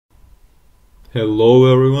Hello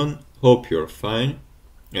everyone, hope you're fine,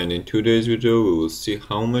 and in today's video we will see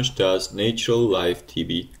how much does Natural Life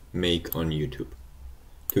TV make on YouTube.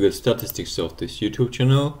 To get statistics of this YouTube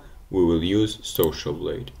channel, we will use Social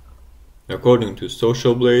Blade. According to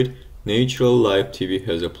Social Blade, Natural Life TV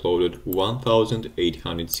has uploaded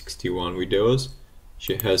 1,861 videos.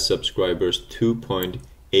 She has subscribers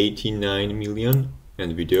 2.89 million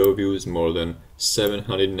and video views more than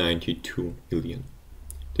 792 million.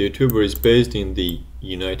 The YouTuber is based in the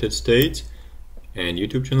United States and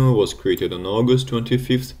YouTube channel was created on August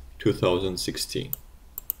 25th, 2016.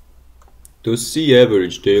 To see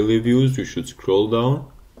average daily views, you should scroll down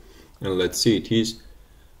and let's see, it is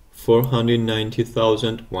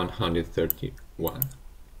 490,131.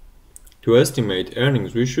 To estimate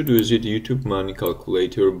earnings, we should visit YouTube Money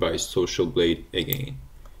Calculator by Social Blade again.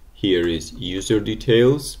 Here is user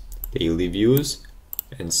details, daily views,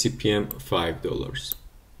 and CPM $5.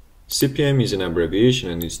 CPM is an abbreviation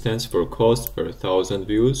and it stands for cost per 1,000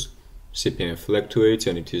 views. CPM fluctuates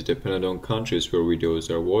and it is dependent on countries where videos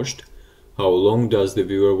are watched, how long does the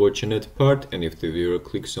viewer watch an ad part, and if the viewer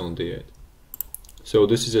clicks on the ad. So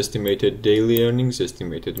this is estimated daily earnings,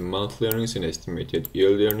 estimated monthly earnings, and estimated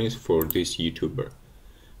yearly earnings for this YouTuber.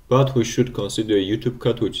 But we should consider a YouTube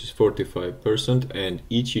cut, which is 45%, and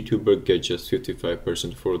each YouTuber gets just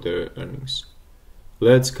 55% for their earnings.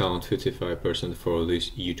 Let's count 55% for this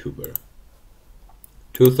YouTuber.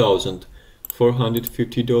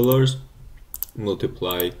 $2,450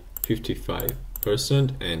 multiply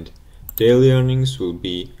 55% and daily earnings will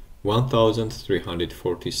be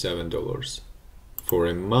 $1,347. For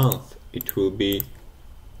a month it will be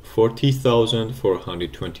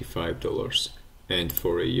 $40,425 and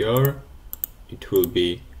for a year it will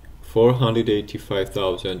be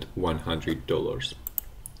 $485,100.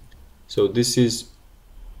 So this is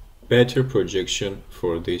better projection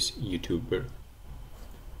for this YouTuber.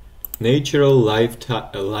 Natural Life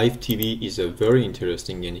TV is a very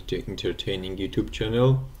interesting and entertaining YouTube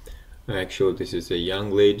channel. Actually, this is a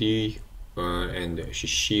young lady and she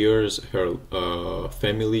shares her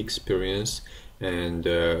family experience and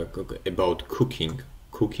about cooking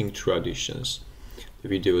traditions. The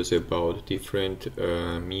video is about different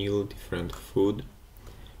different food.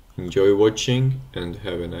 Enjoy watching and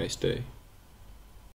have a nice day.